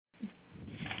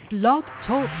Blog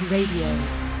Talk Radio.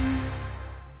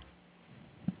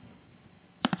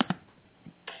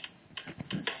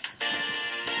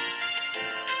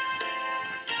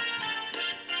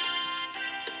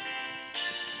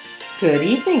 Good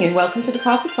evening and welcome to the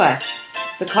Coffee Clash.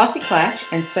 The Coffee Clash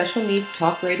and Special Needs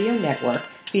Talk Radio Network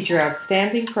feature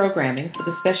outstanding programming for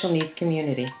the special needs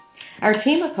community. Our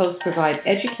team of hosts provide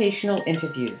educational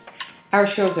interviews. Our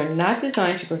shows are not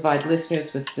designed to provide listeners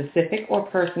with specific or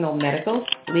personal medical,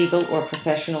 legal, or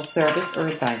professional service or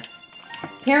advice.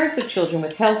 Parents of children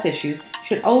with health issues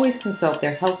should always consult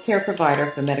their healthcare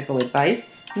provider for medical advice,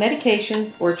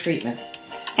 medications, or treatments.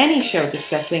 Any show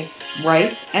discussing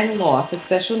rights and law for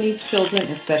special needs children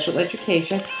and special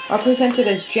education are presented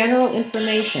as general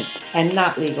information and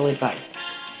not legal advice.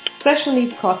 Special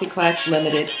Needs Coffee Clash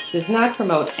Limited does not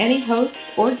promote any host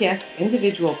or guest's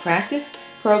individual practice,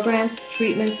 programs,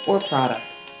 treatments, or products.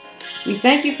 We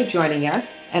thank you for joining us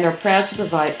and are proud to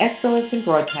provide excellence in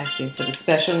broadcasting for the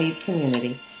special needs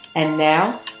community. And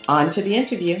now, on to the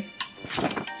interview.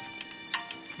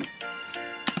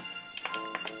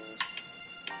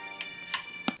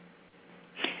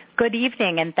 Good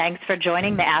evening, and thanks for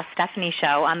joining the Ask Stefanie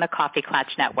show on the Coffee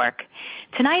Clutch Network.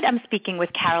 Tonight I'm speaking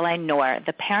with Caroline Knorr,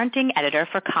 the parenting editor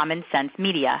for Common Sense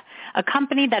Media, a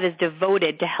company that is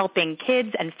devoted to helping kids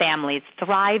and families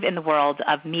thrive in the world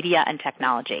of media and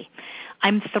technology.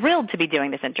 I'm thrilled to be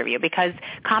doing this interview because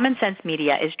Common Sense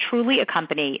Media is truly a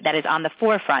company that is on the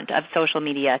forefront of social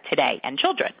media today and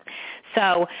children.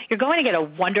 So you're going to get a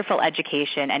wonderful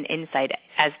education and insight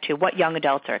as to what young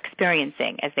adults are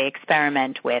experiencing as they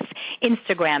experiment with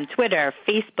Instagram, Twitter,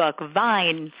 Facebook,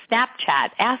 Vine, Snapchat,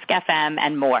 Ask FM,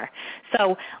 and more.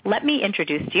 So let me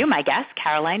introduce to you my guest,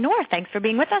 Caroline Knorr. Thanks for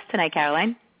being with us tonight,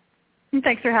 Caroline.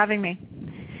 Thanks for having me.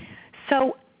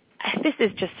 So this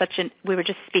is just we were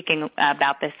just speaking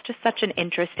about this, just such an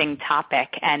interesting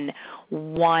topic, and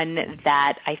one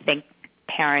that I think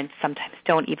parents sometimes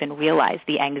don't even realize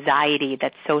the anxiety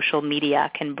that social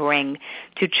media can bring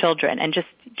to children, and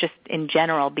just in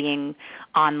general being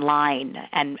online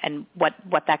and what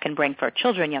that can bring for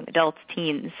children, young adults,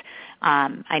 teens.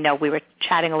 I know we were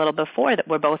chatting a little before that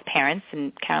we're both parents,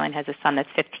 and Caroline has a son that's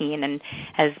 15, and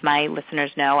as my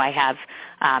listeners know, I have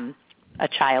a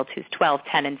child who's 12,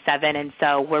 10, and 7, and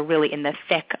so we're really in the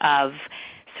thick of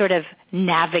sort of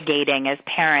navigating as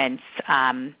parents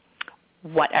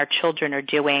what our children are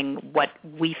doing, what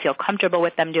we feel comfortable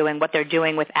with them doing, what they're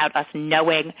doing without us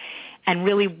knowing, and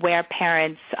really where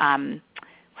parents,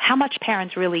 how much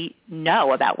parents really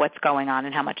know about what's going on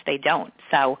and how much they don't.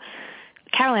 So,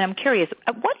 Caroline, I'm curious,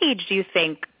 at what age do you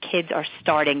think kids are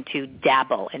starting to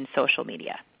dabble in social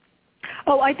media?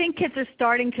 Oh, I think kids are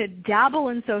starting to dabble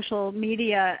in social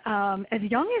media as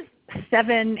young as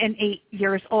 7 and 8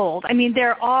 years old. I mean,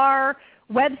 there are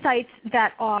websites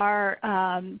that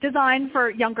are designed for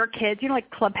younger kids, like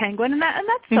Club Penguin, and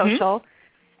that's social.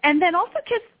 And then also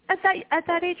kids at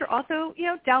that age are also,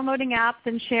 downloading apps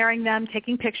and sharing them,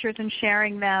 taking pictures and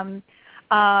sharing them.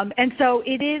 And so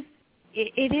it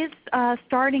is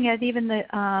starting at even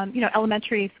the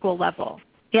elementary school level.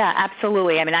 Yeah,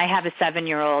 absolutely. I mean, I have a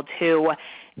 7-year-old who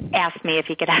asked me if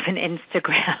he could have an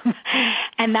Instagram,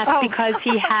 and that's because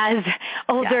he has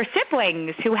older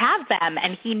siblings who have them,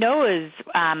 and he knows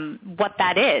what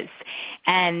that is.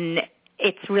 And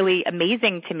it's really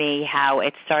amazing to me how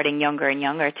it's starting younger and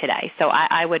younger today. So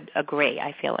I would agree.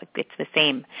 I feel like it's the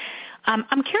same.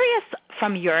 I'm curious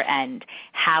from your end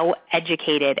how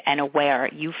educated and aware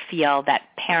you feel that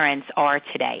parents are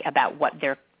today about what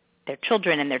their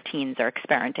children and their teens are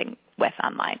experimenting with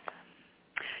online.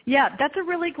 Yeah, that's a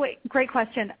really great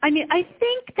question. I mean, I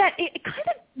think that it kind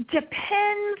of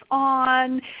depends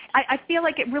on, I feel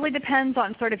like it really depends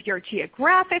on sort of your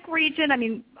geographic region. I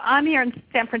mean, I'm here in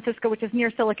San Francisco, which is near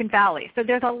Silicon Valley. So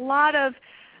there's a lot of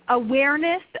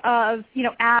awareness of,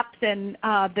 apps and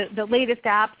the latest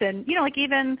apps, and, like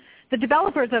even the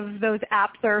developers of those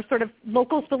apps are sort of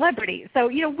local celebrities. So,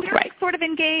 we're sort of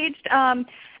engaged.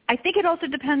 I think it also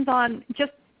depends on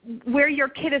just where your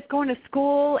kid is going to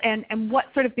school and what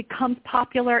sort of becomes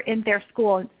popular in their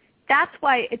school. And that's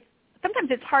why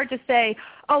sometimes it's hard to say,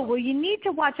 oh, well, you need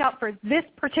to watch out for this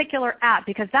particular app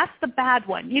because that's the bad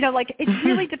one. It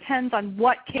really depends on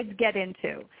what kids get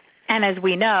into. And as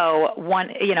we know,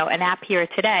 an app here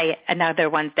today, another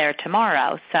one's there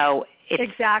tomorrow. So it's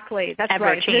exactly, that's ever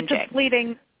right. changing. It's a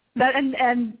fleeting,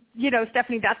 and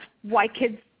Stefanie, that's why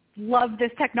kids love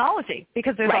this technology,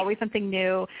 because there's always something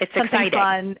new, it's something exciting.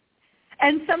 fun,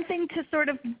 and something to sort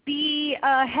of be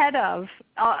ahead of,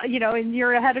 and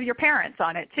you're ahead of your parents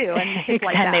on it too, and things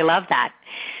like that. And they love that.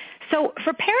 So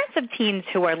for parents of teens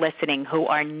who are listening who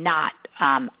are not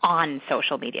on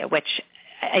social media, which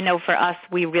I know for us,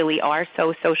 we really are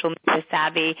so social media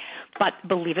savvy, but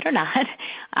believe it or not,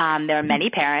 there are many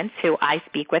parents who I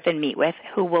speak with and meet with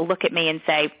who will look at me and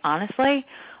say, honestly,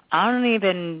 I don't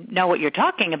even know what you're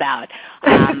talking about,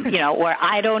 or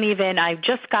I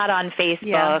just got on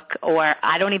Facebook, or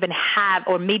I don't even have,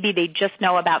 or maybe they just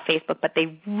know about Facebook, but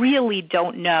they really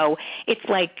don't know. It's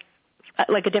like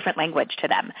a different language to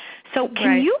them. So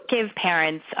can you give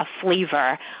parents a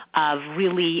flavor of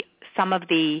really some of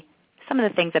the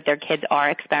things that their kids are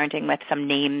experimenting with, some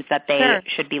names that they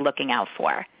should be looking out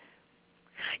for?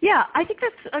 Yeah, I think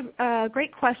that's a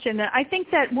great question. I think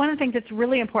that one of the things that's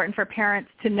really important for parents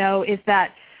to know is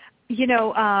that,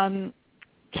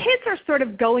 kids are sort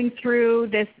of going through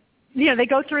this, they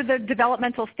go through the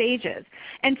developmental stages.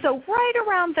 And so right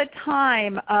around the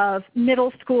time of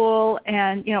middle school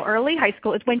and, early high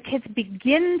school is when kids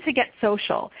begin to get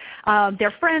social.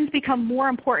 Their friends become more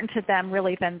important to them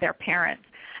really than their parents.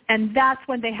 And that's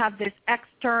when they have this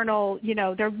external,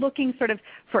 they're looking sort of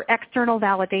for external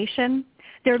validation.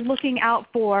 They're looking out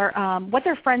for what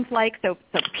their friends like. So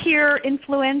peer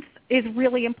influence is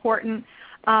really important.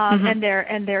 And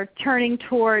they're turning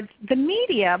towards the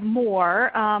media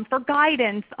more for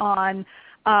guidance on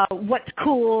what's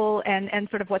cool and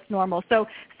sort of what's normal. So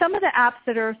some of the apps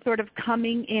that are sort of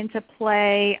coming into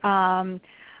play that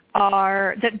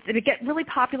get really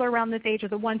popular around this age are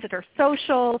the ones that are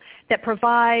social, that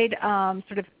provide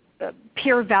sort of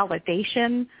peer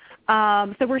validation.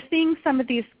 So we're seeing some of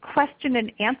these question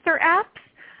and answer apps.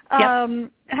 Have you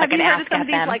heard of some of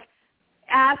these? Like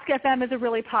Ask FM is a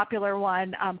really popular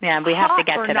one. We have to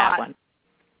get to that one.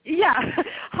 Yeah,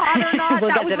 Hot or Not. We'll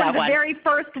that was one of the very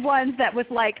first ones that was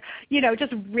like,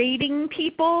 just rating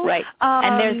people. Right.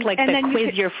 And there's like the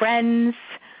Quiz Your Friends.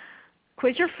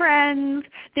 Quiz Your Friends.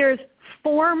 There's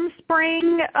Form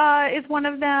Spring is one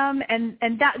of them, and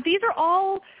these are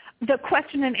all the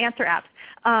question and answer apps.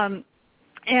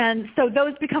 And so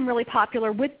those become really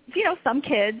popular with some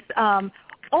kids.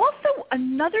 Also,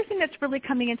 another thing that's really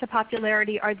coming into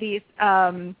popularity are these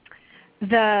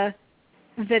the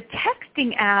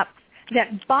texting apps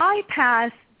that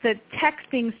bypass the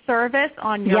texting service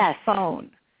on your phone.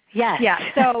 Yes. Yeah.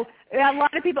 So a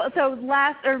lot of people. So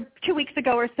 2 weeks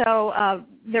ago or so,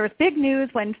 there was big news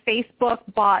when Facebook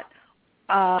bought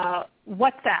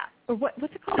WhatsApp. Or what's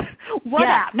it called?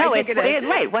 WhatsApp. No, it is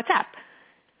right. WhatsApp.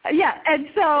 Yeah, and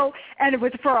it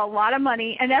was for a lot of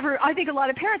money, and I think a lot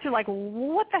of parents are like,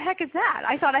 what the heck is that?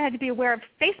 I thought I had to be aware of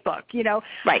Facebook,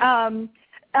 Right.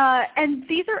 And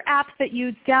these are apps that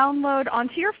you download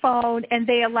onto your phone, and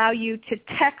they allow you to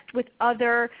text with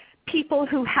other people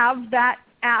who have that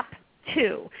app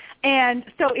too. And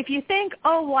so if you think,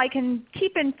 I can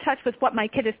keep in touch with what my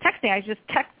kid is texting,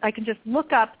 I can just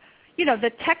look up,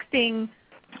 the texting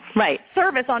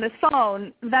service on his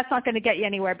phone. That's not going to get you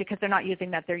anywhere because they're not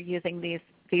using that. They're using these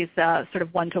sort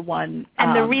of one-to-one.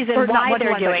 And the reason why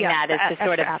they're doing that is to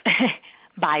sort of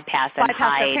bypass and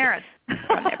hide their parents.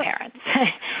 from their parents.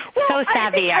 So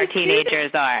savvy our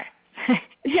teenagers are.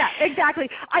 Yeah, exactly.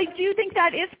 I do think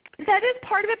that is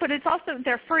part of it, but it's also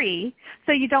they're free,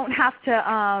 so you don't have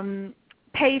to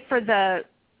pay for the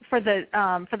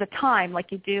time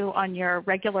like you do on your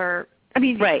regular.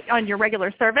 On your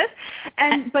regular service,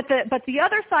 but the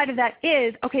other side of that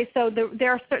is so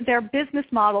their business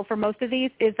model for most of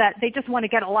these is that they just want to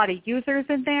get a lot of users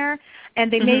in there, and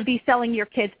they may be selling your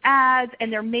kids ads, and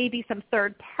there may be some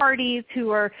third parties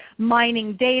who are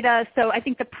mining data. So I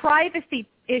think the privacy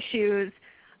issues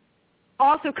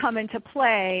also come into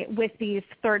play with these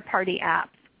third party apps.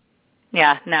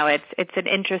 Yeah, no, it's an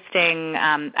interesting,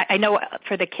 I know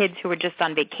for the kids who are just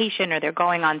on vacation or they're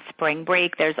going on spring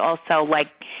break, there's also like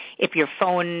if your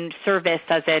phone service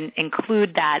doesn't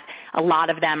include that, a lot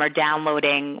of them are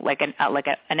downloading like an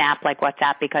app like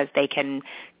WhatsApp because they can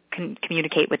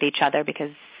communicate with each other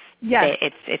because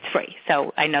it's free.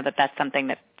 So I know that that's something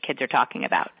that kids are talking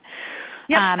about.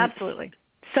 Yeah, absolutely.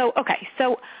 So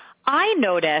I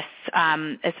notice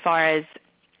as far as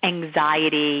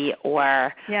anxiety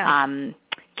or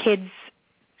kids,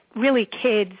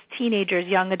 teenagers,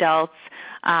 young adults,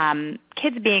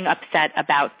 kids being upset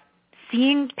about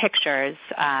seeing pictures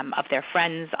of their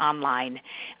friends online,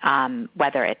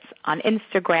 whether it's on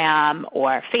Instagram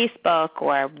or Facebook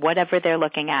or whatever they're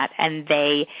looking at, and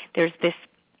there's this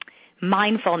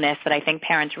mindfulness that I think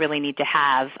parents really need to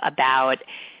have about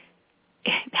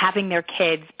having their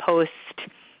kids post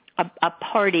a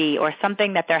party or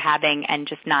something that they're having and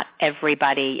just not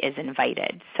everybody is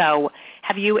invited. So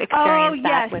have you experienced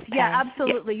that with parents? Yeah,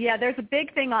 absolutely. Yeah, there's a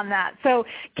big thing on that. So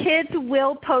kids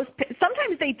will post,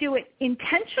 sometimes they do it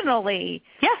intentionally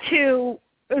to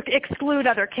exclude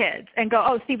other kids and go,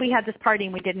 oh, see, we had this party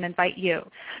and we didn't invite you.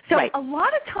 So a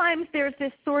lot of times there's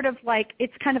this sort of like,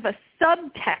 it's kind of a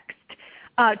subtext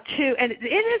and it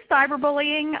is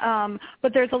cyberbullying,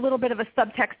 but there's a little bit of a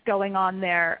subtext going on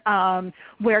there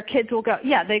where kids will go,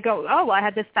 they go, oh, well, I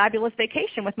had this fabulous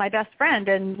vacation with my best friend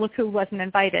and look who wasn't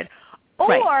invited.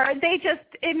 Or they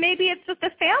maybe it's just a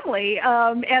family,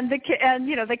 and the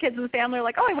kids in the family are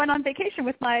like, oh, I went on vacation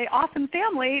with my awesome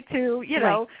family to,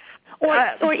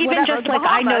 or even just like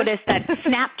I noticed that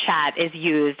Snapchat is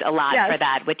used a lot for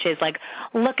that, which is like,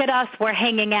 look at us, we're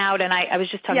hanging out. And I was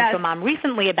just talking to a mom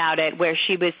recently about it where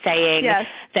she was saying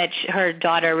that her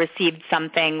daughter received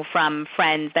something from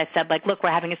friends that said like, look,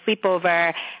 we're having a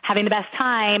sleepover, having the best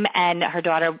time, and her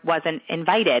daughter wasn't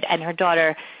invited. And her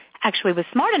daughter actually was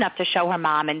smart enough to show her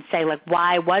mom and say like,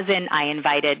 why wasn't I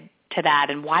invited to that,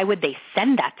 and why would they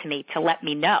send that to me to let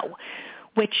me know?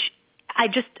 Which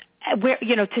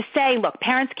to say, look,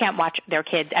 parents can't watch their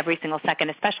kids every single second,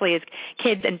 especially as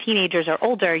kids and teenagers are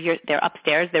older. They're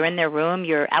upstairs, they're in their room,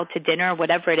 you're out to dinner,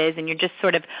 whatever it is, and you're just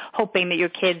sort of hoping that your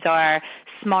kids are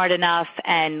smart enough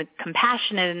and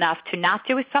compassionate enough to not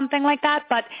do something like that.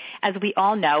 But as we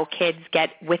all know, kids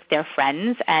get with their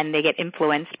friends and they get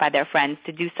influenced by their friends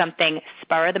to do something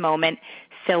spur of the moment,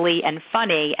 silly and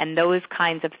funny, and those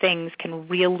kinds of things can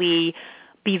really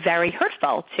be very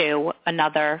hurtful to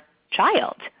another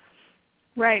child.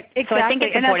 Right, exactly. So I think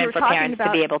it's important for parents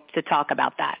to be able to talk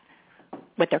about that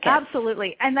with their kids.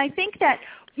 Absolutely. And I think that,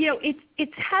 it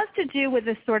has to do with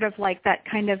this sort of like that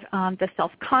kind of the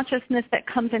self-consciousness that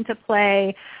comes into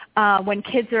play when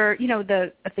kids are,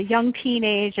 at the young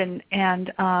teenage and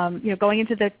going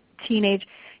into the teenage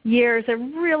years are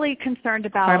really concerned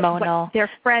about what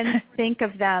their friends think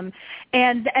of them.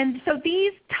 And so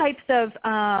these types of,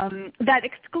 that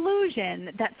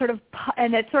exclusion, that sort of,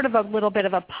 and it's sort of a little bit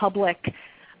of a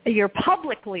you're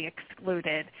publicly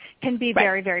excluded, can be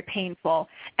very, very painful.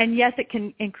 And yes, it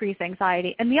can increase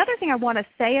anxiety. And the other thing I want to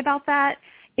say about that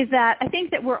is that I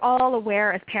think that we're all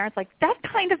aware as parents, like that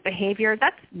kind of behavior,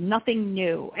 that's nothing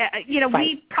new.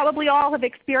 We probably all have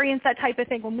experienced that type of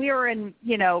thing when we were in,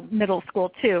 middle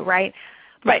school too, right?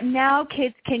 But now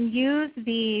kids can use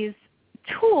these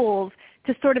tools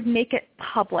to sort of make it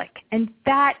public. And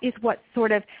that is what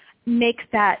sort of makes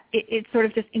that, it sort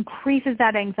of just increases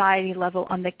that anxiety level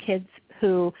on the kids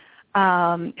who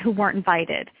weren't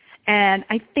invited. And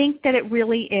I think that it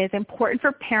really is important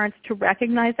for parents to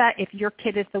recognize that if your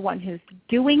kid is the one who's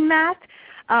doing that.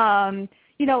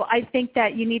 I think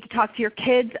that you need to talk to your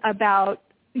kids about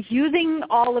using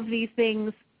all of these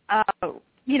things,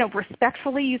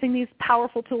 respectfully, using these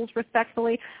powerful tools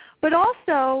respectfully. But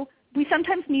also, we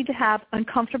sometimes need to have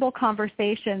uncomfortable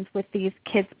conversations with these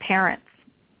kids' parents.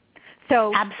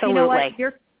 So, absolutely. You know what?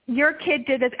 Your kid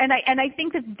did this, and I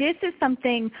think that this is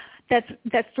something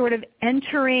that's sort of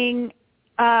entering,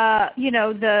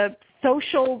 the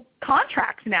social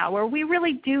contracts now, where we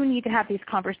really do need to have these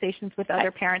conversations with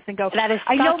other parents and go. That is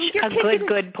such a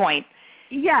good point.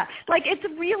 Yeah, like it's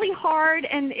really hard,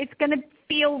 and it's going to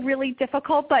feel really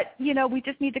difficult, but, we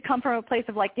just need to come from a place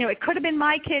of like, it could have been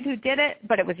my kid who did it,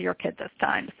 but it was your kid this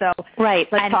time. So let's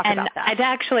talk about that. It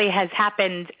actually has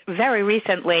happened very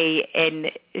recently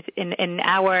in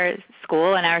our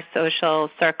school, in our social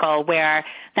circle, where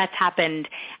that's happened,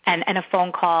 and a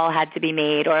phone call had to be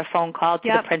made, or a phone call to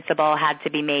the principal had to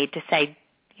be made to say,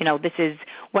 this is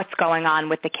what's going on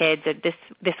with the kids.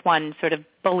 This one sort of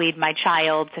bullied my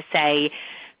child, to say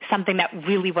something that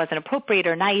really wasn't appropriate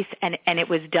or nice, and it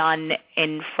was done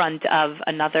in front of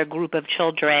another group of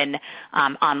children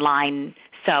online.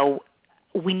 So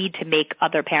we need to make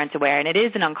other parents aware, and it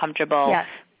is an uncomfortable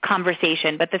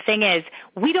conversation. But the thing is,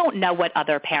 we don't know what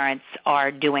other parents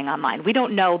are doing online. We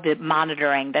don't know the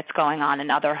monitoring that's going on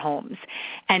in other homes.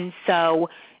 And so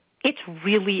it's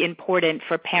really important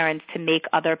for parents to make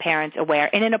other parents aware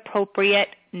in an appropriate,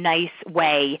 nice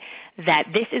way that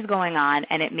this is going on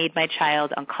and it made my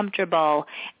child uncomfortable,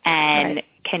 and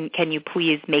can you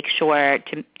please make sure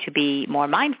to be more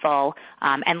mindful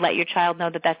and let your child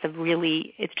know that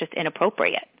it's just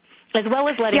inappropriate, as well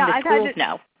as letting the schools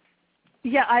know.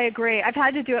 Yeah, I agree. I've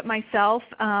had to do it myself.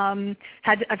 I've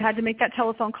had to make that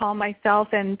telephone call myself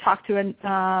and talk to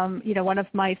one of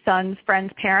my son's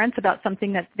friends' parents about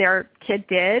something that their kid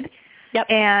did. Yep.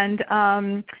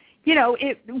 And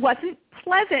it wasn't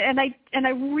pleasant, and I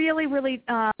really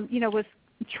was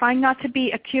trying not to be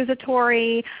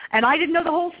accusatory, and I didn't know the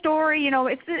whole story.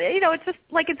 It's just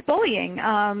like it's bullying.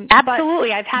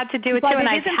 Absolutely, I've had to do it too, and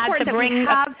I've had to bring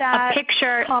a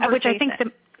picture, which I think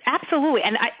absolutely.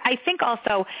 And I think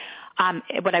also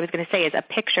what I was going to say is a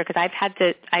picture, because I've had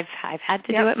to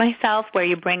do it myself, where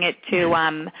you bring it to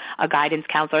a guidance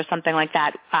counselor or something like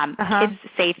that. Kids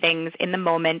say things in the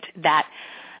moment that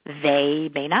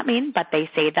they may not mean, but they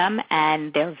say them,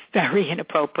 and they're very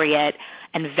inappropriate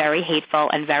and very hateful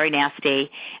and very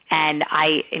nasty. And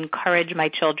I encourage my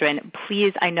children,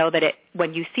 please, I know that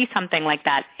when you see something like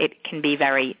that, it can be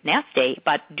very nasty,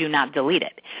 but do not delete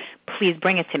it. Please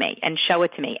bring it to me and show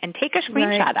it to me and take a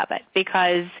screenshot of it,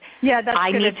 because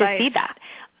I need to see that.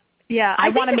 Yeah, I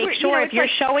want to make sure if you're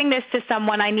showing this to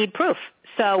someone, I need proof.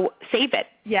 So save it.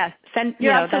 Yes,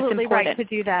 you're absolutely that's right to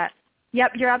do that.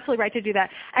 Yep, you're absolutely right to do that.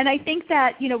 And I think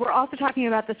that, we're also talking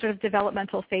about the sort of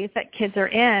developmental phase that kids are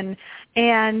in.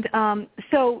 And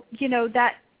so,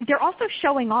 that they're also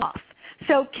showing off.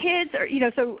 So kids are,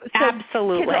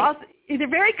 absolutely. Kids are also, they're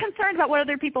very concerned about what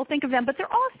other people think of them, but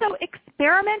they're also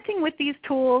experimenting with these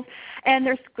tools, and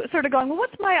they're sort of going, well,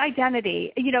 what's my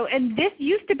identity? And this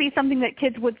used to be something that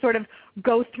kids would sort of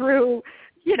go through,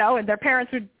 and their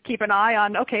parents would keep an eye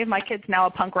on, okay, my kid's now a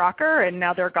punk rocker and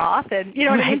now they're goth, and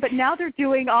what I mean? But now they're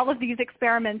doing all of these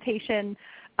experimentation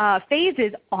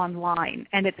phases online,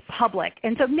 and it's public.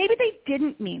 And so maybe they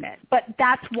didn't mean it, but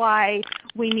that's why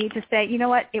we need to say, you know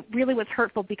what, it really was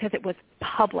hurtful because it was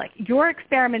public. Your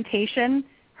experimentation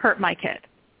hurt my kid.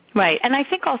 Right. And I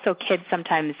think also kids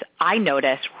sometimes, I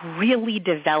notice, really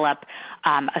develop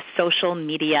a social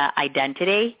media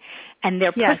identity, and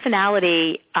their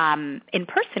personality in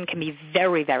person can be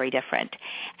very, very different.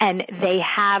 And they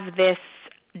have this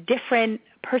different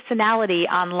personality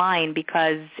online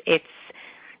because it's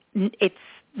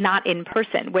not in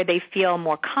person, where they feel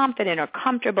more confident or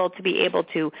comfortable to be able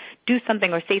to do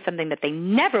something or say something that they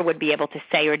never would be able to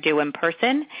say or do in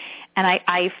person. And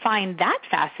I find that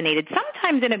fascinating,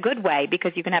 sometimes in a good way,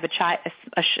 because you can have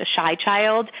a shy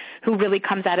child who really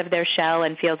comes out of their shell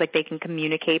and feels like they can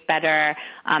communicate better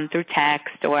through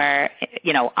text or,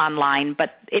 online.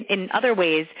 But in other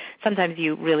ways, sometimes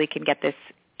you really can get this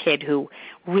kid who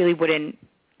really wouldn't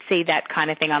say that kind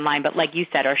of thing online, but like you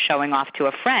said, are showing off to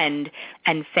a friend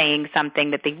and saying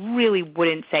something that they really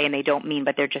wouldn't say and they don't mean,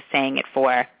 but they're just saying it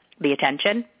for the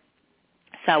attention.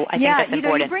 So I think that's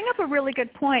important. You bring up a really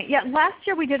good point. Yeah, last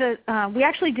year we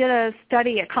actually did a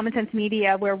study at Common Sense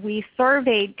Media where we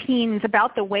surveyed teens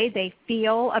about the way they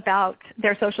feel about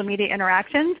their social media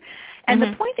interactions. And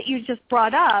the point that you just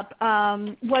brought up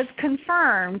was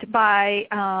confirmed by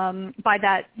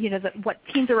that, what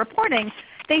teens are reporting.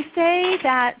 They say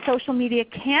that social media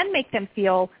can make them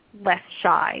feel less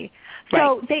shy.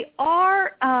 So they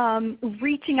are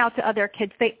reaching out to other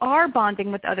kids. They are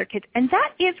bonding with other kids. And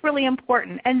that is really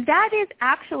important. And that is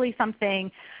actually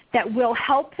something that will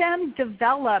help them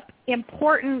develop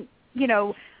important,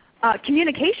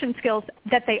 communication skills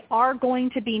that they are going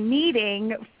to be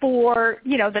needing for,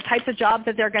 the types of jobs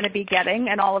that they're going to be getting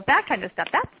and all of that kind of stuff.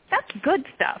 That's good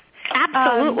stuff.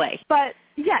 Absolutely. But,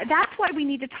 that's why we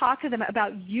need to talk to them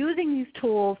about using these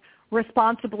tools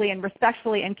responsibly and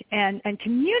respectfully and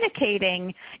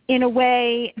communicating in a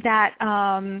way that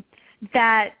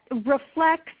that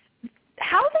reflects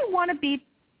how they want to be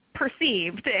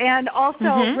perceived and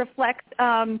also reflects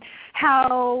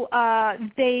how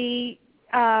they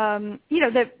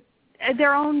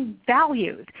their own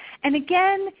values. And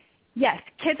again, yes,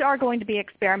 kids are going to be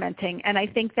experimenting, and I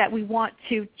think that we want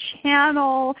to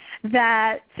channel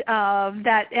that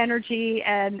energy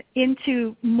and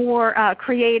into more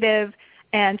creative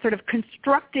and sort of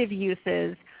constructive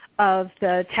uses of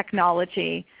the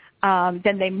technology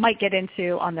than they might get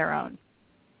into on their own.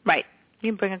 Right.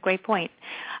 You bring a great point.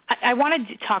 I wanted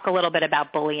to talk a little bit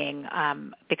about bullying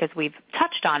because we've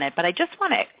touched on it, but I just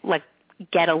want to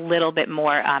get a little bit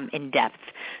more in depth.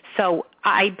 So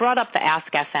I brought up the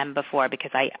Ask FM before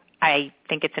because I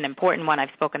think it's an important one.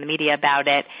 I've spoken to the media about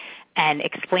it and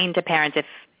explained to parents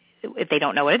if they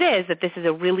don't know what it is, that this is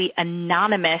a really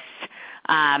anonymous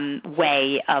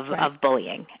way of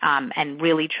bullying and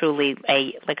really truly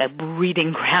a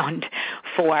breeding ground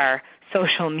for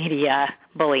social media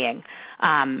bullying.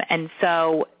 And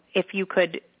so if you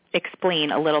could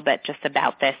explain a little bit just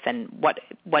about this and what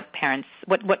parents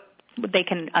what they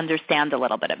can understand a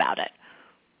little bit about it.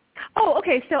 Oh,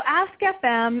 okay. So Ask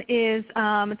FM is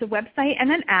it's a website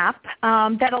and an app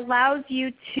that allows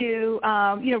you to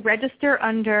register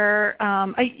under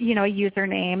a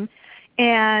username,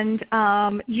 and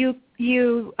you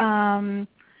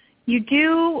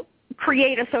do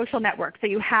create a social network. So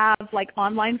you have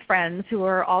online friends who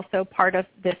are also part of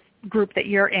this group that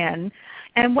you're in.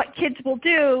 And what kids will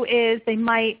do is they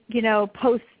might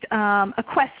post a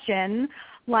question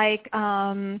like,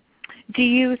 do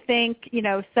you think,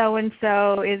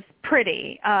 so-and-so is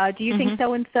pretty? Do you think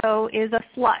so-and-so is a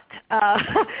slut?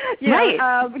 Do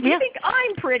you think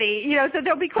I'm pretty? So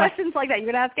there'll be questions like that. You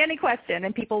can ask any question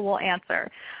and people will answer.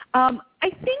 I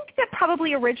think that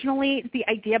probably originally the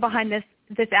idea behind this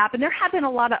app, and there have been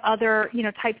a lot of other,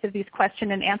 types of these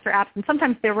question and answer apps, and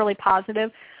sometimes they're really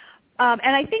positive.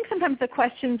 And I think sometimes the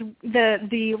questions,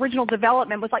 the original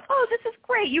development was like, oh, this is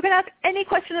great. You can ask any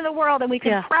question in the world, and we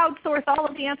can crowdsource all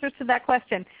of the answers to that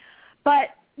question. But,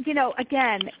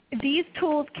 again, these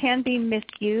tools can be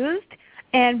misused.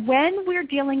 And when we're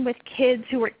dealing with kids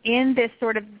who are in this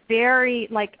sort of very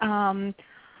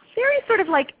sort of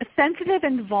like sensitive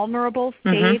and vulnerable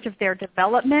stage of their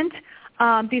development,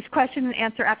 these question and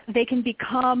answer apps, they can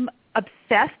become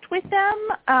obsessed with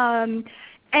them.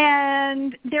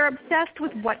 And they're obsessed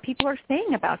with what people are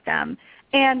saying about them.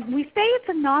 And we say it's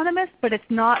anonymous, but it's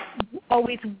not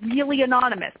always really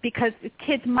anonymous because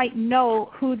kids might know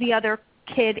who the other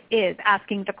kid is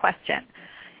asking the question.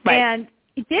 Right. And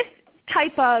this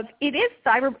type of, it is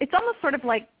cyber, it's almost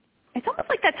like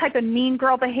that type of mean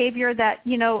girl behavior that,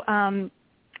 we've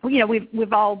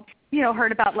all,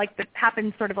 heard about, like that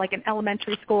happens sort of like in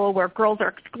elementary school where girls are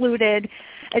excluded.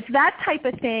 It's that type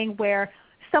of thing where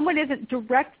someone isn't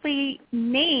directly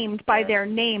named by their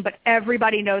name, but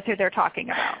everybody knows who they're talking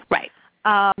about. Right.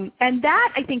 And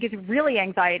that, I think, is really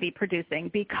anxiety-producing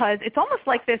because it's almost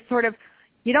like this sort of,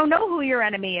 you don't know who your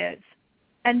enemy is.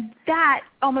 And that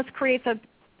almost creates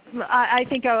I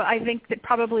think that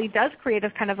probably does create a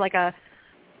kind of like a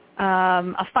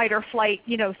fight or flight,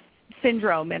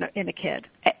 syndrome in a kid.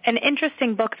 An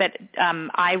interesting book that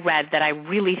I read that I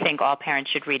really think all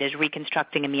parents should read is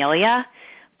Reconstructing Amelia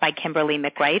by Kimberly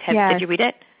McWright. Did you read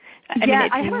it?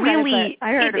 I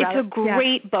heard it's a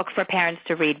great book for parents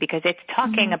to read because it's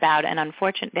talking about an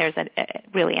unfortunate. There's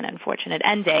really an unfortunate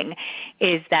ending.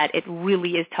 Is that it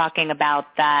really is talking about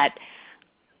that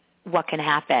what can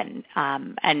happen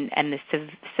and the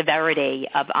severity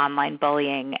of online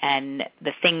bullying and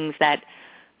the things that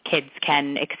kids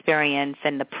can experience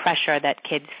and the pressure that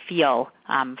kids feel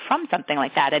from something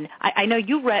like that. And I know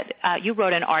you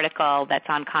wrote an article that's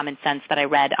on Common Sense that I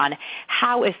read on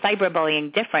how is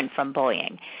cyberbullying different from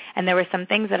bullying. And there were some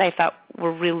things that I thought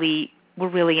were really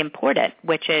important,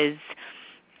 which is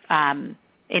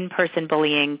in-person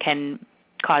bullying can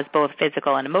cause both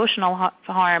physical and emotional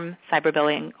harm.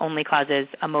 Cyberbullying only causes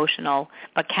emotional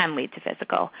but can lead to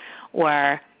physical.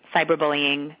 Or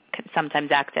cyberbullying sometimes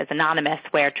acts as anonymous,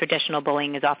 where traditional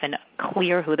bullying is often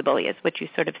clear who the bully is, which you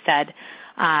sort of said.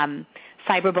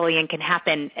 Cyberbullying can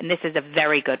happen, and this is a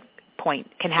very good point,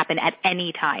 can happen at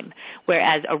any time,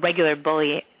 whereas a regular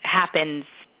bully happens,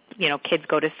 kids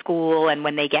go to school, and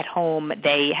when they get home,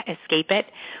 they escape it,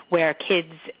 where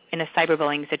kids in a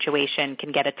cyberbullying situation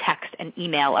can get a text, an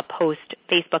email, a post,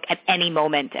 Facebook at any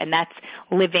moment, and that's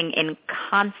living in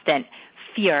constant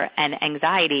fear and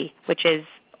anxiety, which is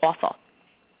awful.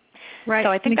 Right.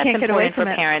 So I think that's important for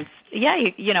parents.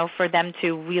 For them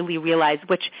to really realize,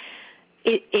 which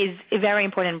is very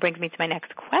important and brings me to my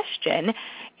next question,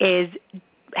 is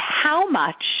how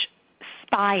much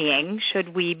spying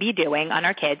should we be doing on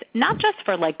our kids, not just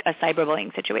for like a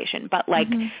cyberbullying situation, but like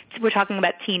we're talking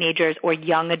about teenagers or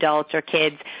young adults or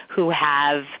kids who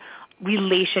have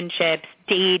relationships,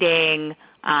 dating,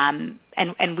 and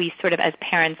we sort of as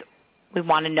parents, we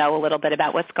want to know a little bit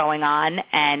about what's going on,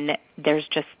 and there's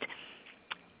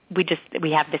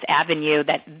we have this avenue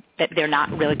that they're not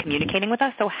really communicating with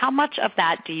us. So how much of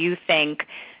that do you think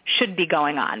should be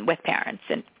going on with parents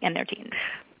and their teens?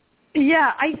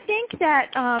 Yeah, I think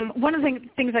that one of the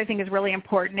things I think is really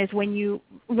important is when you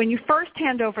first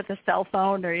hand over the cell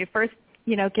phone or you first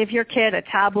give your kid a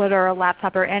tablet or a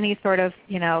laptop or any sort of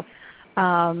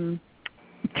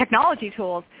technology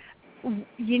tools,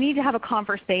 you need to have a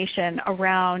conversation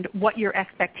around what your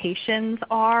expectations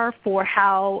are for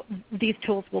how these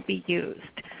tools will be used.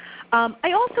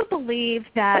 I also believe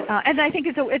that, and I think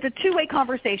it's a two-way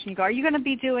conversation. You go, are you going to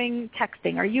be doing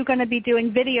texting? Are you going to be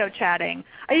doing video chatting?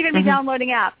 Are you going to be downloading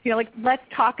apps? Let's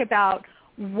talk about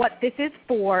what this is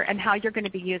for and how you're going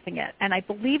to be using it. And I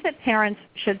believe that parents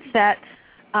should set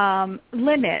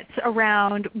limits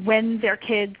around when their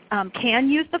kids can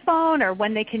use the phone or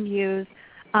when they can use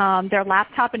their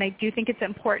laptop, and I do think it's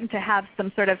important to have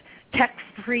some sort of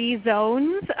tech-free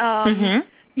zones,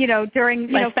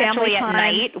 during especially family at time.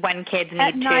 Night when kids need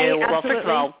night, to. Absolutely. Well, first of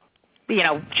all,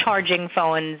 charging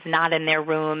phones not in their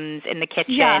rooms, in the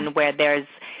kitchen, where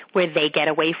they get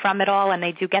away from it all, and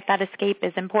they do get that escape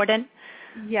is important.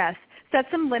 Yes. Set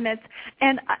some limits,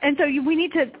 and so we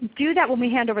need to do that when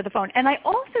we hand over the phone. And I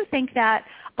also think that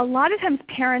a lot of times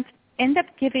parents end up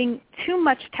giving too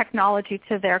much technology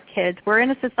to their kids. We're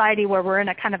in a society where we're in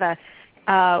a kind of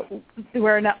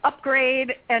we're in an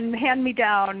upgrade and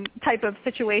hand-me-down type of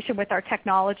situation with our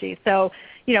technology. So,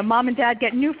 mom and dad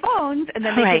get new phones, and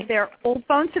then they give their old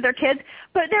phones to their kids,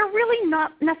 but they're really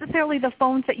not necessarily the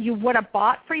phones that you would have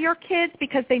bought for your kids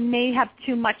because they may have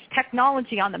too much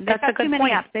technology on them. They've got too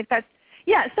many apps. They've got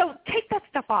so take that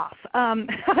stuff off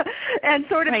and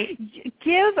sort of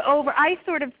give over. I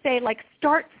sort of say,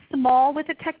 start small with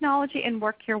the technology and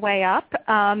work your way up,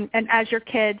 and as your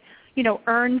kid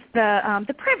earns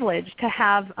the privilege to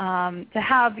have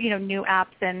new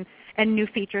apps and new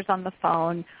features on the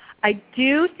phone. I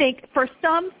do think for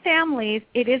some families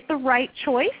it is the right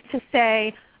choice to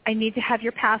say, I need to have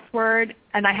your password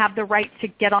and I have the right to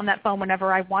get on that phone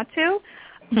whenever I want to.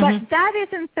 But that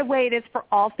isn't the way it is for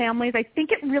all families. I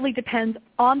think it really depends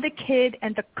on the kid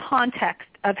and the context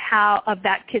of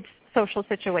that kid's social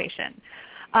situation.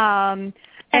 And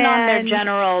on their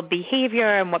general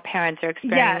behavior and what parents are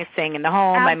experiencing in the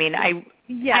home.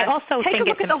 Absolutely. I also think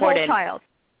it's important. The whole child.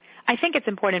 I think it's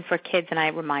important for kids, and I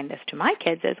remind this to my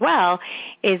kids as well,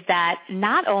 is that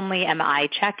not only am I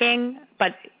checking,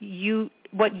 but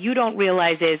what you don't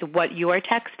realize is what you're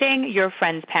texting, your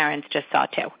friends' parents just saw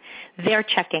too. They're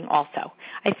checking also.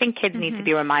 I think kids need to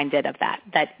be reminded of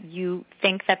that you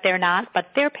think that they're not, but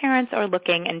their parents are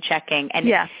looking and checking. And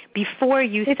before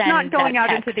you send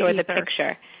that text or the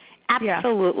picture,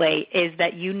 absolutely, is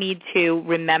that you need to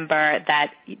remember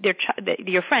that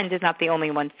your friend is not the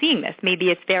only one seeing this. Maybe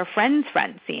it's their friend's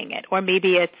friend seeing it, or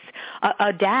maybe it's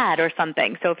a dad or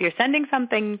something. So if you're sending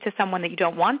something to someone that you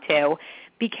don't want to,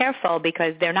 be careful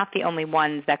because they're not the only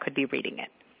ones that could be reading it.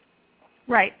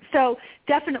 Right. So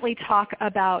definitely talk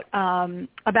about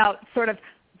sort of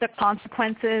the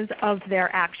consequences of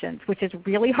their actions, which is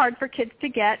really hard for kids to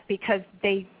get because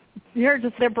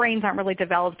their brains aren't really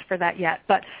developed for that yet.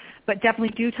 But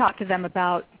definitely do talk to them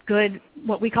about good,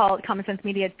 what we call at Common Sense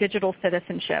Media, digital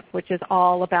citizenship, which is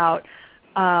all about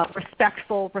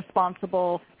respectful,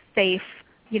 responsible, safe,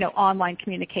 online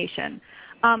communication.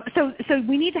 So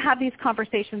we need to have these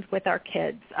conversations with our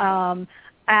kids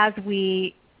as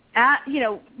we.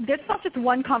 There's not just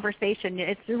one conversation.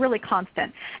 It's really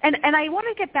constant. And I want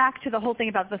to get back to the whole thing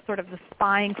about the sort of the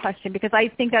spying question because I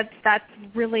think that's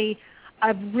really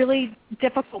a really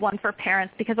difficult one for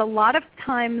parents because a lot of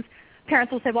times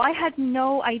parents will say, well, I had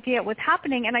no idea it was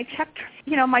happening and I checked,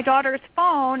 my daughter's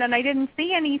phone and I didn't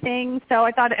see anything, so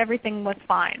I thought everything was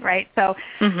fine, right? So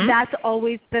that's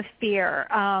always the fear.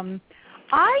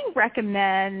 I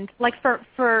recommend,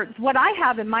 for what I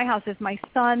have in my house is my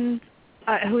son,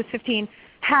 who is 15,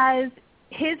 has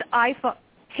his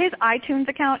iTunes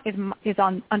account is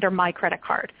under my credit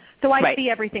card. So I see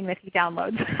everything that he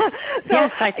downloads. So,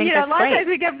 yes, I think that's a lot of times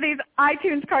we give these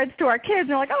iTunes cards to our kids,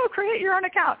 and they're like, oh, create your own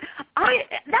account.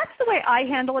 That's the way I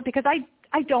handle it because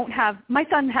I don't have, my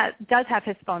son does have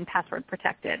his phone password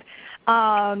protected.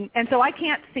 And so I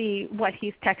can't see what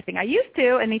he's texting. I used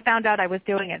to, and he found out I was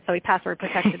doing it, so he password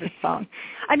protected his phone.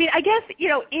 I mean, I guess,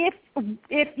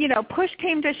 if push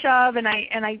came to shove and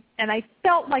I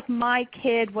felt like my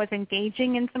kid was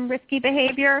engaging in some risky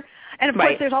behavior, and of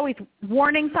course there's always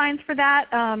warning signs for that,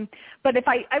 but if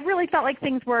I really felt like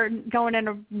things were going in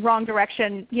a wrong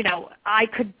direction, I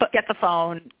could get the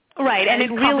phone. Right, and it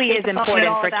really is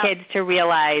important for kids to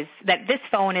realize that this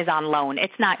phone is on loan.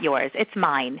 It's not yours. It's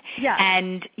mine. Yeah.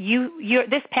 And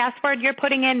this password you're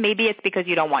putting in, maybe it's because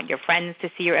you don't want your friends to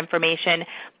see your information,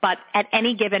 but at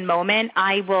any given moment,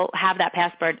 I will have that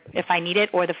password if I need it,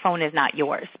 or the phone is not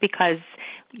yours because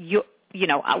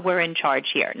we're in charge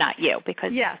here, not you,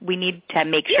 because we need to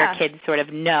make sure kids sort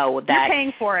of know that. You're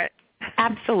paying for it.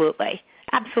 Absolutely.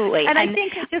 Absolutely. And I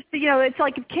think it's just, it's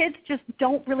like kids just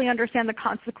don't really understand the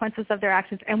consequences of their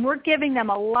actions. And we're giving them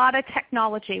a lot of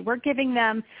technology. We're giving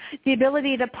them the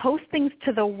ability to post things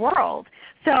to the world.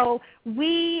 So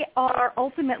we are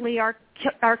ultimately our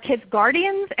kids'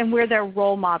 guardians, and we're their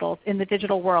role models in the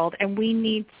digital world. And we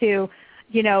need to,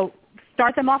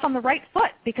 start them off on the right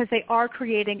foot because they are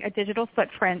creating a digital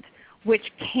footprint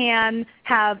which can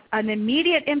have an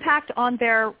immediate impact on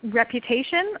their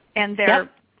reputation and their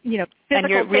and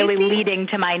you're really safety. Leading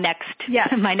to my next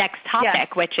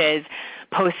topic, which is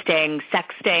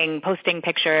sexting, posting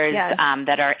pictures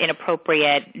that are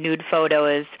inappropriate, nude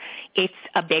photos. It's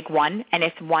a big one, and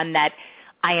it's one that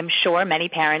I am sure many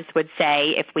parents would say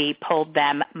if we polled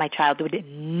them, my child would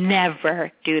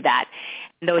never do that.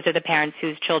 And those are the parents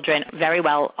whose children very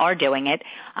well are doing it,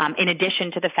 in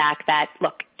addition to the fact that,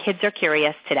 look, kids are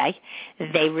curious today.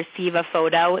 They receive a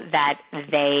photo that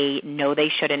they know they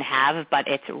shouldn't have, but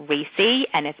it's racy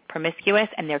and it's promiscuous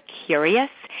and they're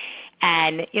curious.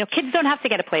 And, kids don't have to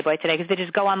get a Playboy today because they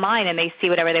just go online and they see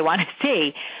whatever they want to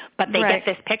see. But they get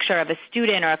this picture of a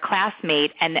student or a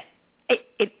classmate, and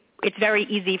it's very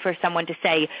easy for someone to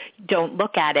say, don't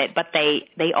look at it, but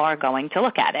they are going to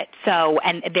look at it. So,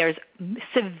 and there's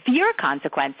severe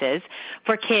consequences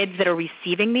for kids that are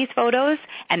receiving these photos,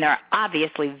 and there are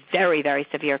obviously very, very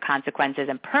severe consequences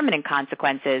and permanent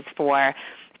consequences for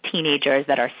teenagers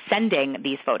that are sending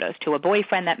these photos to a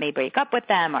boyfriend that may break up with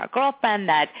them or a girlfriend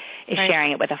that is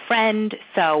sharing it with a friend.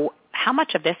 So how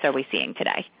much of this are we seeing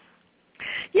today?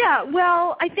 Yeah,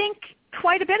 well, I think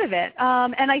quite a bit of it,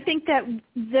 and I think that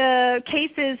the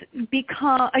cases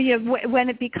become, when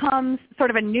it becomes sort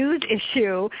of a news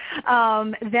issue,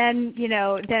 then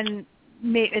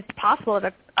it's possible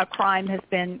that a crime has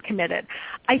been committed.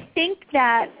 I think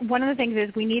that one of the things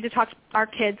is we need to talk to our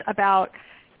kids about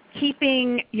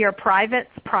keeping your privates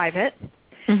private.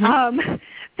 Mm-hmm.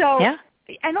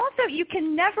 And also, you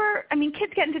can never,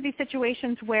 kids get into these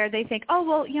situations where they think, oh,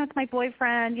 well, it's my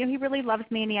boyfriend, he really loves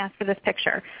me and he asked for this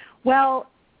picture. Well,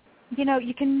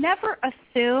 you can never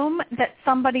assume that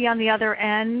somebody on the other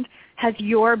end has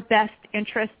your best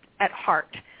interest at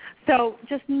heart. So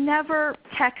just never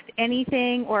text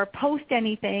anything or post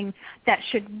anything that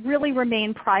should really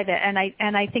remain private. And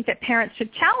I think that parents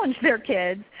should challenge their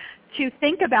kids to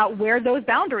think about where those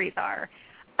boundaries are.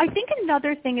 I think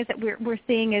another thing is that we're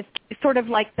seeing is sort of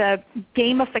like the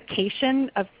gamification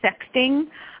of sexting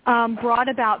brought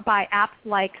about by apps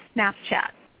like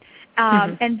Snapchat.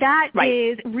 And that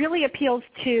is really appeals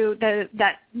to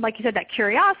that, like you said, that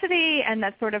curiosity and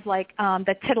that sort of like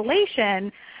the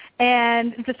titillation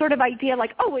and the sort of idea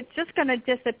like, oh, it's just going to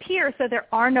disappear, so there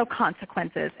are no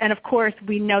consequences. And of course,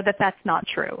 we know that that's not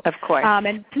true. Of course.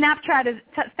 And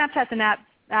Snapchat's an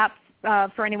app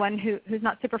for anyone who's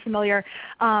not super familiar,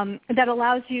 that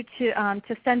allows you to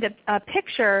send a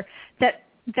picture that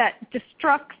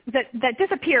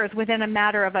disappears within a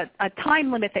matter of a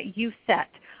time limit that you set.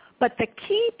 But the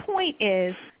key point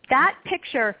is that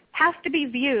picture has to be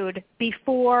viewed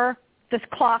before this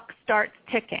clock starts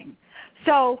ticking.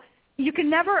 So you can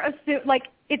never assume, like,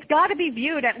 it's got to be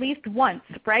viewed at least once,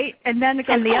 right? And then it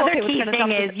goes, and the other key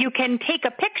thing is you can take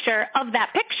a picture of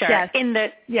that picture in the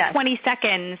 20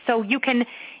 seconds. So you can,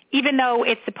 even though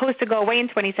it's supposed to go away in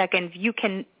 20 seconds, you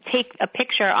can take a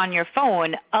picture on your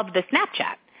phone of the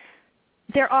Snapchat.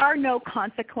 There are no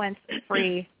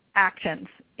consequence-free actions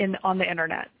on the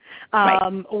Internet.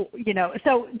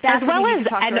 So that's as well as,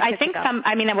 and I think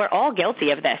we're all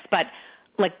guilty of this, but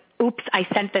like, oops, I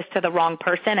sent this to the wrong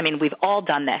person. We've all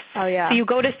done this. Oh, yeah. So you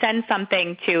go to send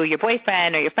something to your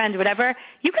boyfriend or your friends or whatever,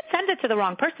 you could send it to the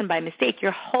wrong person by mistake.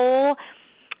 Your whole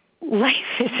life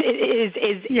is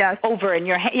over in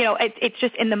your head. It's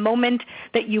just in the moment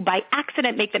that you by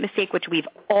accident make the mistake, which we've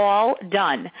all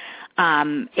done.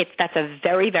 That's a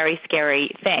very, very scary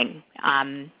thing.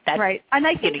 Right. And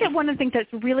I think that one of the things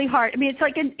that's really hard,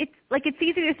 it's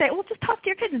easy to say, well, just talk to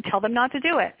your kids and tell them not to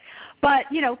do it. But,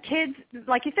 kids,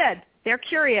 like you said, they're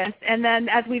curious. And then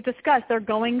as we've discussed, they're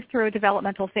going through a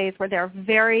developmental phase where they're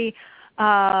very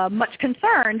much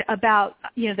concerned about,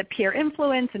 the peer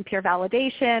influence and peer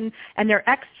validation, and they're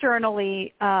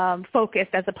externally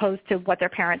focused as opposed to what their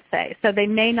parents say. So they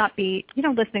may not be,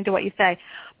 listening to what you say.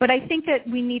 But I think that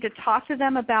we need to talk to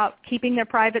them about keeping their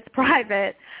privates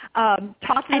private, talk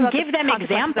to them and give them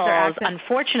examples,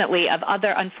 unfortunately, of other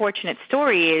unfortunate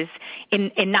stories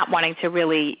in not wanting to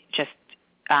really just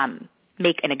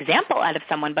make an example out of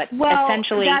someone, but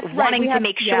essentially wanting to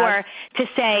make sure to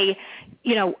say,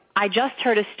 I just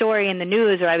heard a story in the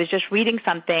news, or I was just reading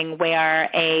something where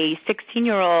a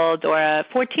 16-year-old or a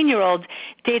 14-year-old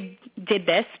did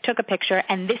this, took a picture,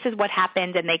 and this is what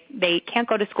happened, and they can't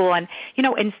go to school, and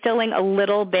instilling a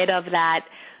little bit of that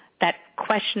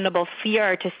questionable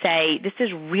fear to say this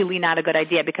is really not a good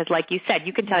idea, because like you said,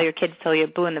 you can tell your kids till you're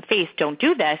blue in the face, don't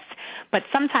do this, but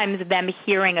sometimes them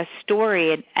hearing a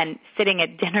story and sitting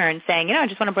at dinner and saying, I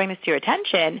just want to bring this to your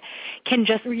attention, can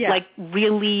just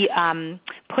really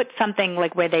put something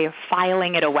like where they are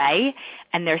filing it away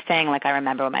and they're saying like, I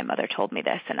remember when my mother told me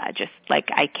this, and I just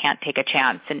I can't take a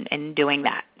chance in doing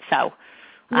that. So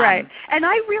right. And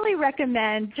I really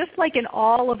recommend, just like in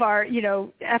all of our,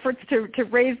 efforts to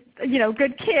raise,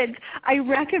 good kids, I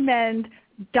recommend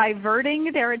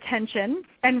diverting their attention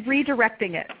and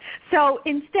redirecting it. So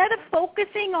instead of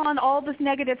focusing on all this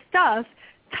negative stuff,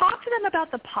 talk to them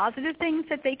about the positive things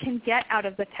that they can get out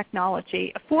of the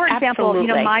technology. For example,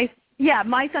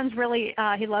 my son's really,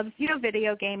 he loves,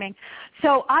 video gaming.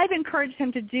 So I've encouraged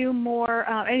him to do more,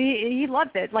 and he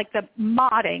loves it, like the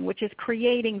modding, which is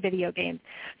creating video games.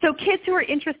 So kids who are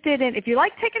interested in, if you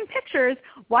like taking pictures,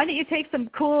 why don't you take some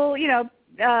cool,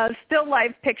 still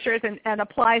life pictures and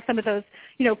apply some of those,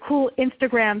 cool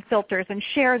Instagram filters and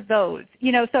share those.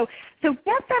 So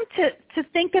get them to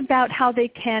think about how they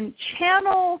can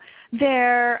channel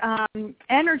their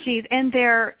energies and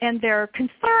their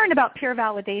concern about peer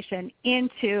validation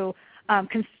into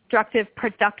constructive,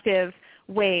 productive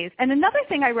ways. And another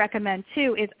thing I recommend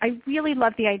too is I really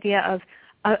love the idea of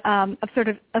sort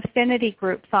of affinity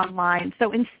groups online.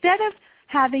 So instead of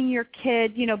having your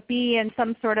kid, be in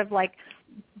some sort of like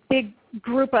big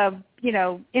group of,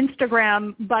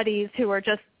 Instagram buddies who are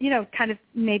just, kind of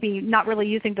maybe not really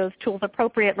using those tools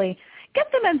appropriately,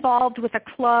 get them involved with a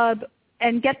club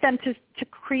and get them to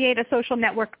create a social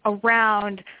network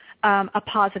around a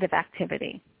positive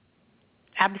activity.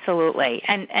 Absolutely.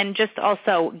 And just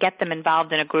also get them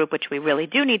involved in a group, which we really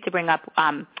do need to bring up,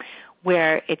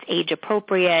 where it's age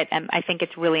appropriate. And I think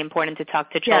it's really important to talk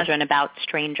to children about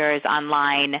strangers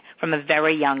online from a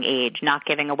very young age, not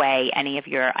giving away any of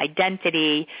your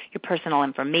identity, your personal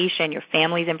information, your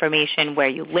family's information, where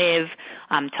you live,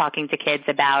 talking to kids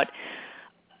about,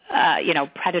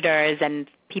 predators and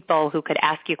people who could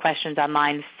ask you questions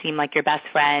online seem like your best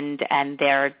friend, and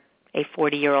they're a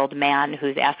 40-year-old man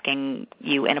who's asking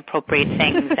you inappropriate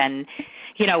things. And,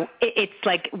 it's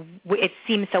like it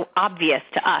seems so obvious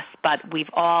to us, but we've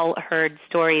all heard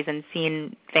stories and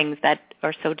seen things that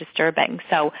are so disturbing.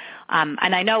 So,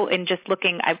 and I know in just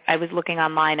looking, I was looking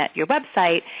online at your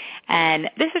website, and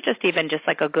this is just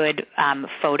like a good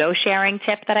photo sharing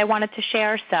tip that I wanted to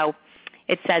share. So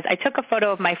it says, I took a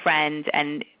photo of my friend,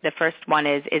 and the first one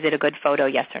is it a good photo,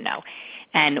 yes or no?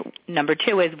 And number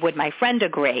 2 is, would my friend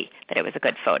agree that it was a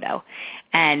good photo?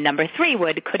 And number 3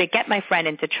 could it get my friend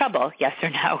into trouble, yes or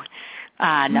no?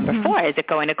 Number 4, is it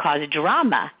going to cause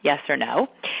drama, yes or no?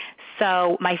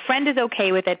 So my friend is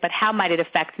okay with it, but how might it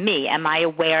affect me? Am I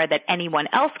aware that anyone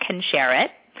else can share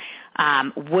it?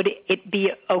 Would it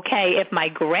be okay if my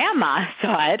grandma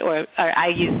saw it, or I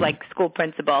use like school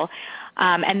principal?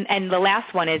 And the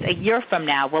last one is, a year from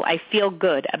now, will I feel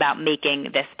good about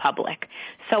making this public?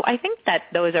 So I think that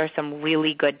those are some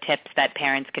really good tips that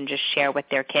parents can just share with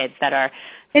their kids that are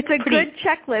It's a good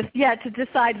checklist, to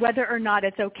decide whether or not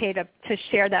it's okay to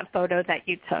share that photo that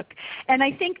you took. And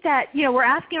I think that, we're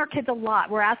asking our kids a lot.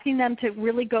 We're asking them to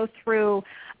really go through,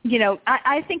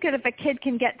 I think that if a kid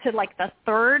can get to like the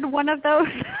third one of those,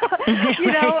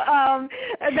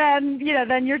 then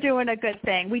you're doing a good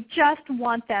thing. We just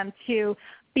want them to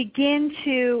begin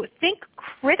to think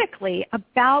critically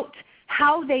about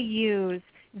how they use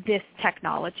this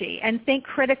technology and think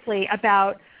critically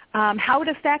about how it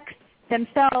affects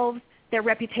themselves, their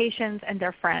reputations, and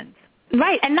their friends.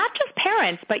 Right, and not just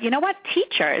parents, but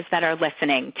teachers that are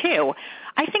listening too.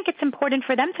 I think it's important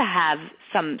for them to have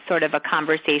some sort of a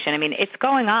conversation. I mean, it's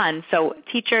going on, so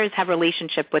teachers have a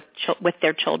relationship with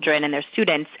their children and their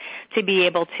students to be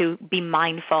able to be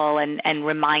mindful and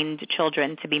remind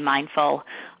children to be mindful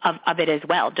of it as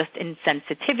well, just in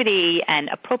sensitivity and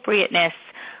appropriateness.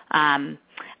 I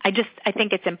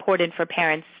think it's important for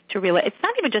parents to realize it's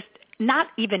not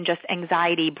even just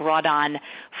anxiety brought on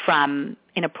from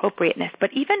inappropriateness,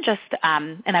 but even just,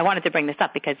 and I wanted to bring this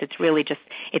up because it's really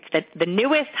it's the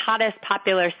newest, hottest,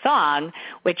 popular song,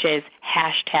 which is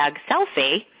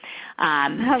 #selfie,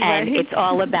 and it's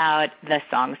all about the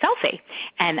song Selfie.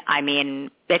 And I mean,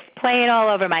 it's playing all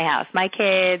over my house. My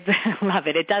kids love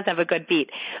it. It does have a good beat,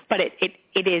 but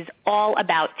it is all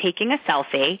about taking a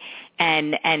selfie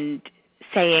and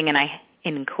saying, and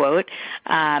in quote,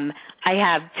 I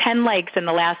have 10 likes in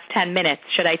the last 10 minutes.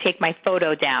 Should I take my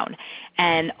photo down?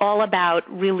 And all about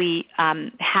really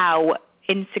how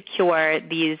insecure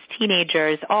these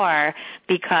teenagers are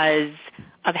because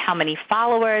of how many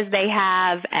followers they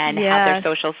have and how their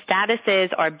social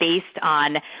statuses are based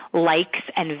on likes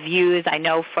and views. I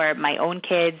know for my own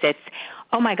kids, it's,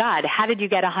 oh my God, how did you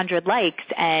get 100 likes?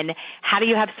 And how do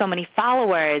you have so many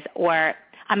followers? Or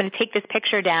I'm going to take this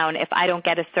picture down if I don't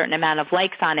get a certain amount of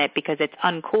likes on it because it's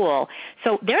uncool.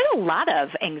 So there's a lot of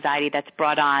anxiety that's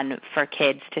brought on for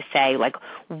kids to say, like,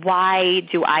 why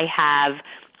do I have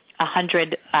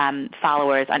 100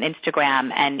 followers on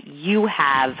Instagram and you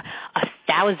have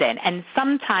 1,000? And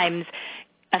sometimes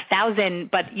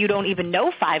 1,000, but you don't even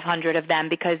know 500 of them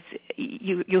because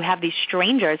you have these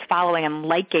strangers following and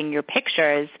liking your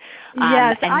pictures.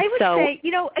 Yes, I would say,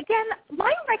 again,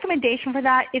 my recommendation for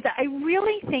that is that I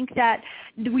really think that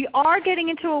we are getting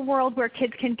into a world where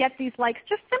kids can get these likes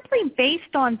just simply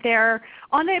based on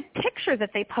a picture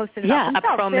that they posted about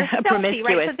themselves. A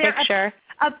promiscuous picture.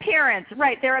 Appearance,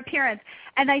 right, their appearance.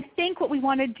 And I think what we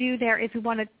want to do there is we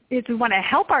want to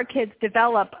help our kids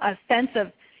develop a sense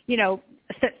of,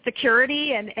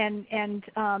 security and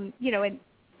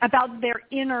about their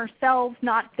inner selves,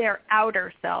 not their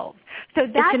outer selves. So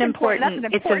that's important. That's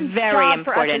an important job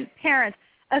for us as parents,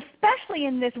 especially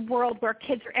in this world where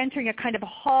kids are entering a kind of a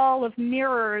hall of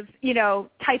mirrors,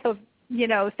 type of,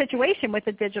 situation with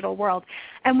the digital world.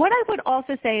 And what I would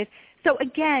also say is, so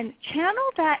again, channel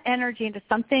that energy into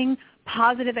something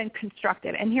positive and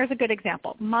constructive. And here's a good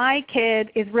example. My kid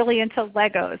is really into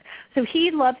Legos. So he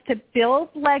loves to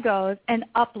build Legos and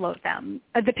upload them,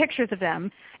 the pictures of them,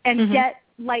 and get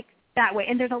likes that way.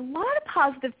 And there's a lot of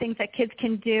positive things that kids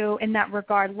can do in that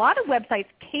regard. A lot of websites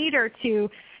cater to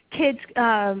kids,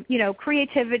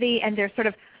 creativity, and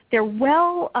they're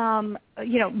well,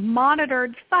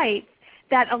 monitored sites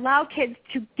that allow kids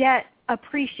to get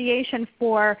appreciation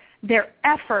for their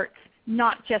efforts,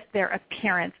 not just their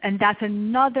appearance. And that's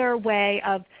another way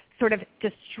of sort of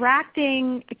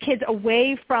distracting kids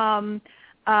away from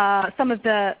some of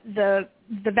the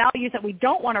values that we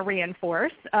don't want to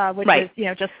reinforce, which is,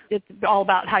 it's all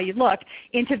about how you look,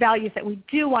 into values that we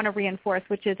do want to reinforce,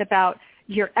 which is about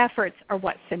your efforts are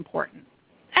what's important.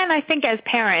 And I think as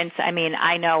parents,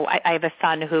 I know I have a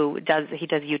son who does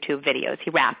YouTube videos. He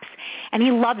raps, and he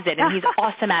loves it, and he's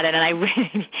awesome at it.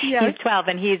 And he's 12,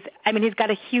 and he's got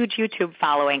a huge YouTube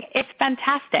following. It's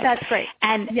fantastic. That's great.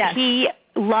 And he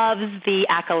loves the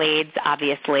accolades,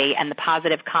 obviously, and the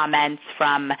positive comments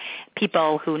from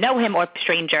people who know him or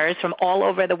strangers from all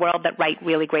over the world that write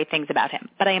really great things about him.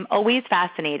 But I am always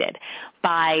fascinated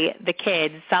by the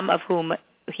kids, some of whom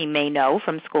he may know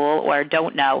from school or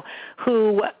don't know,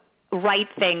 who write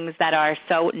things that are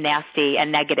so nasty and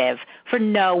negative for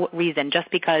no reason, just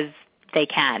because they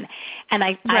can. And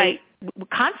I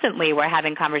constantly we're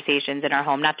having conversations in our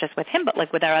home, not just with him, but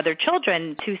like with our other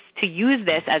children, to use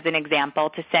this as an example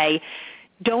to say,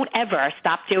 don't ever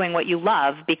stop doing what you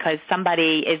love because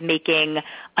somebody is making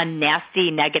a nasty,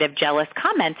 negative, jealous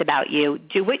comment about you.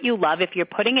 Do what you love. If you're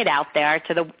putting it out there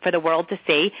for the world to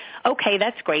see, okay,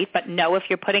 that's great. But know if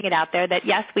you're putting it out there that,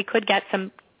 yes, we could get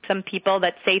some people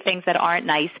that say things that aren't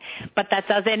nice, but that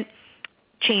doesn't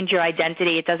change your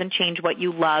identity. It doesn't change what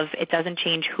you love. It doesn't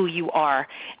change who you are.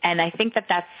 And I think that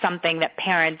that's something that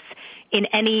parents in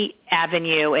any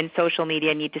avenue in social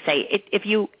media need to say. If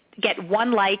you get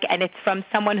one like and it's from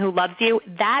someone who loves you,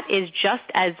 that is just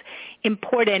as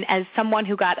important as someone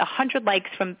who got 100 likes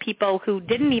from people who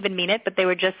didn't even mean it, but they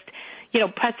were just,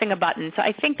 pressing a button. So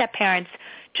I think that parents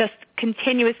just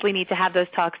continuously need to have those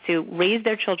talks to raise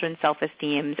their children's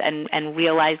self-esteem and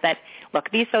realize that, look,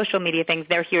 these social media things,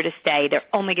 they're here to stay. They're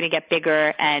only going to get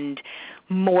bigger and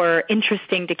more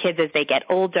interesting to kids as they get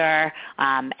older.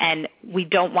 And we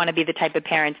don't want to be the type of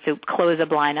parents to close a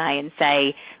blind eye and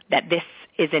say that this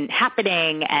isn't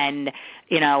happening and,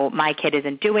 my kid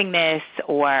isn't doing this,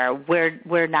 or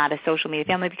we're not a social media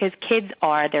family, because kids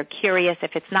they're curious.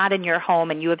 If it's not in your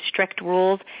home and you have strict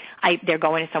rules, they're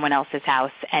going to someone else's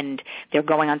house and they're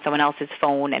going on someone else's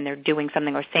phone and they're doing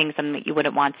something or saying something that you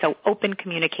wouldn't want. So open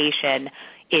communication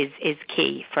is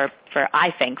key for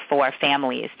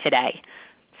families today.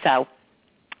 So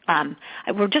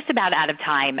we're just about out of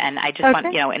time, and I just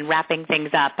want, in wrapping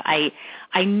things up, I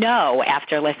know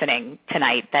after listening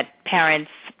tonight that parents,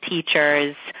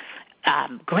 teachers,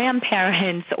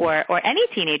 grandparents, or any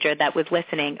teenager that was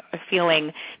listening are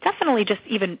feeling definitely just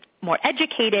even more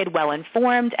educated,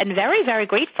 well-informed, and very, very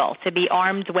grateful to be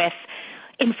armed with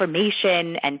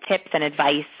information and tips and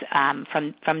advice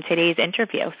from today's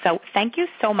interview. So thank you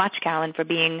so much, Carolyn, for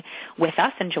being with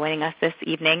us and joining us this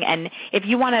evening. And if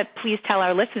you want to please tell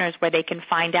our listeners where they can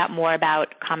find out more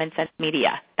about Common Sense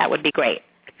Media, that would be great.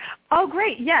 Oh,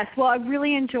 great. Yes. Well, I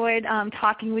really enjoyed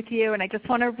talking with you, and I just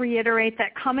want to reiterate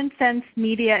that Common Sense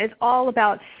Media is all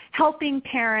about helping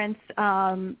parents,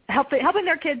 helping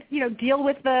their kids, deal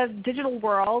with the digital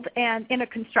world and in a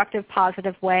constructive,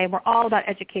 positive way. We're all about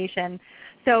education.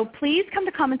 So please come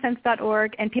to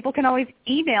commonsense.org, and people can always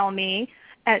email me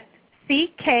at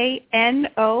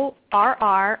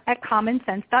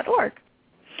CKNORR@commonsense.org.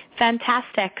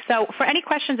 Fantastic. So for any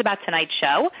questions about tonight's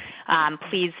show,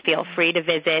 please feel free to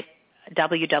visit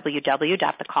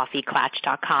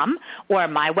www.thecoffeeclatch.com or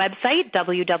my website,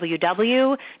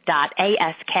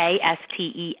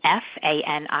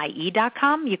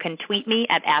 www.askstefanie.com. You can tweet me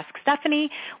at Ask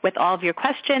Stefanie with all of your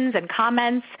questions and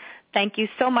comments. Thank you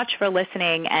so much for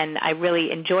listening, and I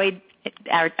really enjoyed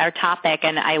our topic,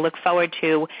 and I look forward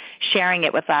to sharing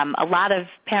it with a lot of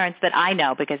parents that I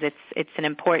know, because it's an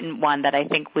important one that I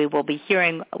think we will be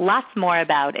hearing lots more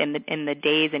about in the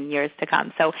days and years to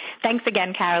come. So thanks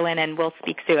again, Carolyn, and we'll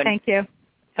speak soon. Thank you.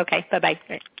 Okay, bye-bye.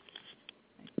 Great.